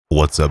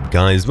What's up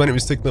guys, my name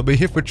is Technobo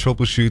here for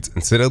Troubleshoots,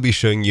 and today I'll be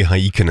showing you how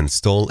you can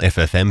install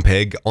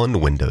FFmpeg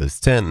on Windows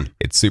 10.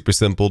 It's super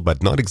simple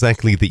but not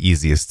exactly the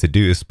easiest to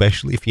do,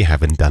 especially if you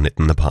haven't done it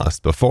in the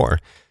past before.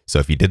 So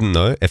if you didn't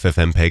know,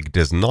 FFmpeg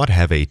does not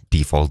have a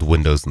default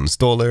Windows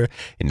installer.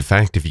 In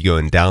fact, if you go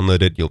and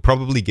download it, you'll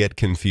probably get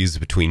confused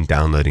between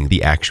downloading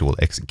the actual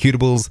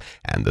executables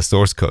and the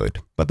source code.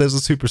 But there's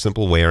a super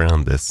simple way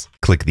around this.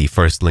 Click the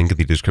first link in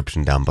the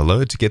description down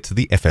below to get to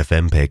the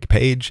FFmpeg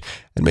page,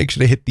 and make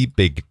sure to hit the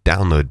big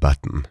download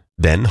button.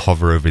 Then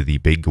hover over the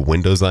big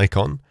Windows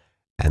icon,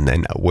 and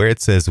then where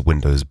it says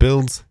Windows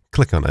Builds,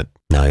 click on it.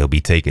 Now you'll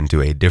be taken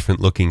to a different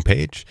looking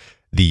page.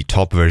 The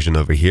top version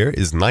over here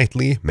is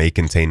nightly, may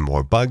contain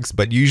more bugs,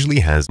 but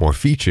usually has more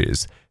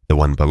features. The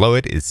one below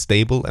it is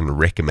stable and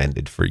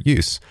recommended for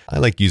use. I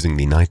like using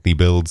the nightly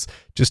builds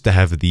just to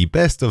have the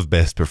best of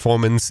best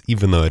performance,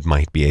 even though it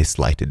might be a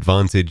slight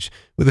advantage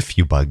with a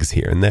few bugs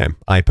here and there.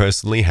 I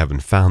personally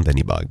haven't found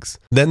any bugs.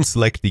 Then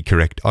select the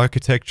correct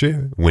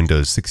architecture,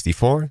 Windows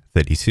 64,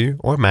 32,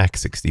 or Mac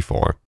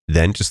 64.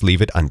 Then just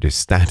leave it under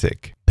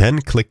static.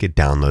 Then click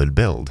Download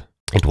Build.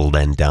 It will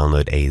then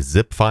download a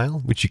zip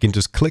file, which you can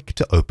just click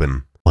to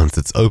open. Once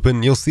it's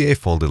open, you'll see a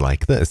folder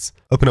like this.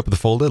 Open up the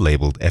folder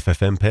labeled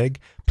FFmpeg,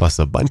 plus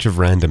a bunch of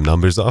random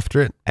numbers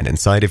after it, and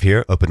inside of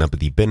here, open up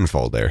the bin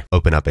folder.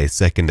 Open up a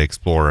second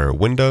Explorer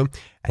window,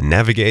 and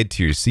navigate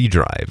to your C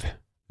drive.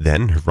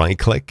 Then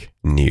right-click,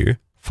 New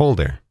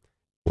Folder.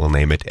 We'll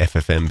name it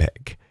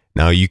FFmpeg.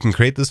 Now you can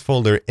create this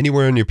folder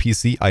anywhere on your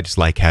PC. I just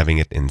like having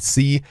it in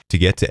C. To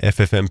get to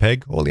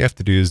FFmpeg, all you have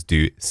to do is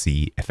do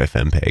C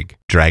FFmpeg.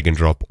 Drag and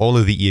drop all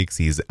of the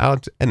exes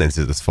out and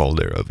enter this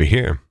folder over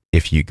here.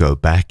 If you go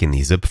back in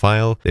the zip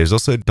file, there's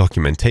also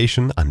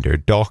documentation under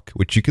doc,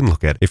 which you can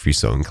look at if you're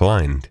so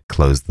inclined.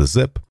 Close the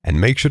zip and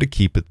make sure to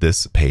keep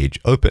this page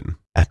open.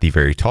 At the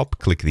very top,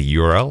 click the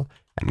URL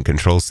and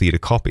Ctrl-C to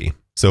copy.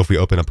 So if we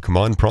open up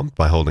command prompt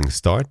by holding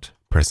start,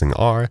 pressing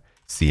R,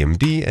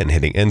 CMD and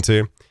hitting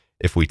enter,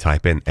 if we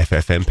type in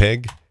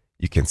FFmpeg,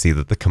 you can see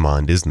that the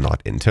command is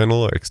not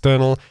internal or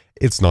external,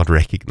 it's not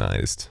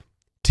recognized.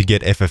 To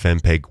get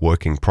FFmpeg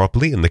working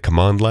properly in the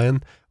command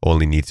line,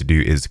 all you need to do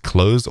is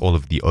close all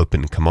of the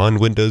open command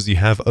windows you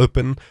have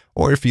open,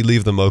 or if you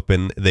leave them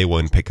open, they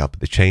won't pick up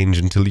the change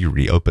until you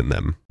reopen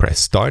them. Press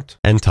start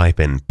and type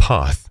in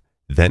path.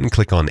 Then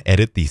click on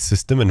Edit the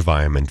System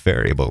Environment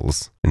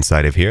Variables.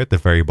 Inside of here at the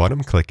very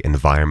bottom, click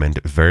Environment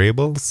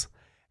Variables.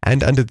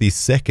 And under the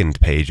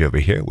second page over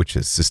here, which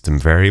is System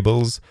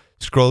Variables,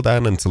 scroll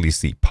down until you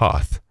see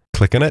Path.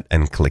 Click on it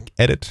and click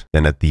Edit.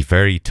 Then at the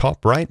very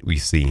top right, we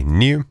see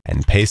New,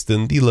 and paste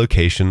in the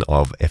location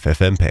of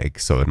FFmpeg.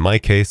 So in my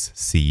case,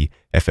 C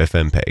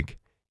FFmpeg.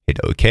 Hit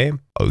OK,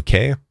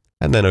 OK,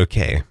 and then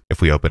OK. If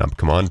we open up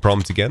command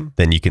prompt again,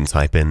 then you can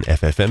type in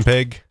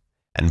FFmpeg,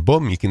 and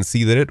boom, you can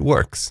see that it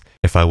works.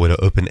 If I were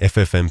to open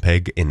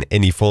FFmpeg in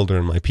any folder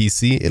on my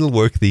PC, it'll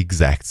work the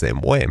exact same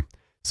way.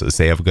 So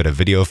say I've got a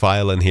video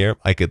file in here,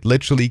 I could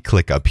literally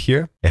click up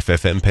here,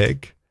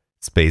 FFmpeg,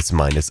 space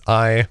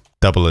 -I,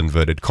 double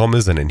inverted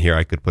commas, and in here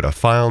I could put a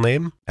file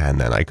name, and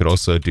then I could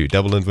also do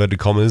double inverted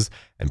commas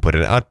and put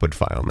an output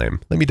file name.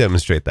 Let me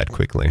demonstrate that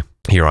quickly.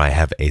 Here I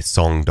have a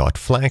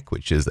song.flac,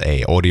 which is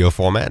a audio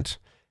format.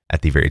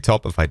 At the very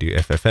top, if I do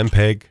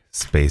FFmpeg,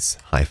 space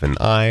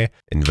 -I,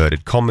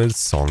 inverted commas,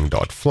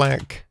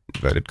 song.flac,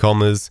 inverted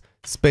commas,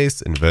 space,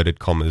 inverted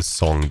commas,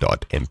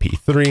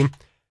 song.mp3,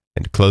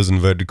 and close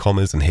inverted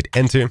commas and hit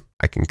enter,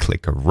 I can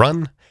click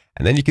run,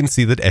 and then you can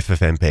see that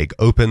FFmpeg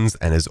opens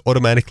and is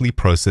automatically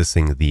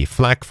processing the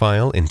FLAC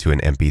file into an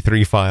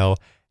MP3 file,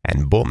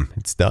 and boom,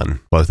 it's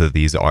done. Both of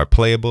these are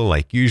playable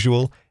like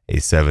usual, a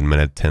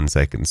 7-minute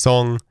 10-second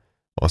song,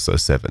 also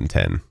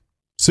 7:10.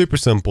 Super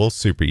simple,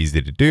 super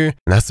easy to do,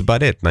 and that's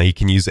about it. Now you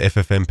can use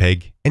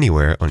FFmpeg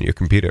anywhere on your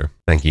computer.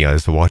 Thank you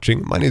guys for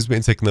watching. My name is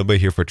Technobo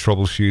here for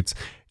Troubleshoots,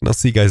 and I'll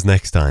see you guys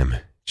next time.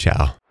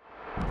 Ciao.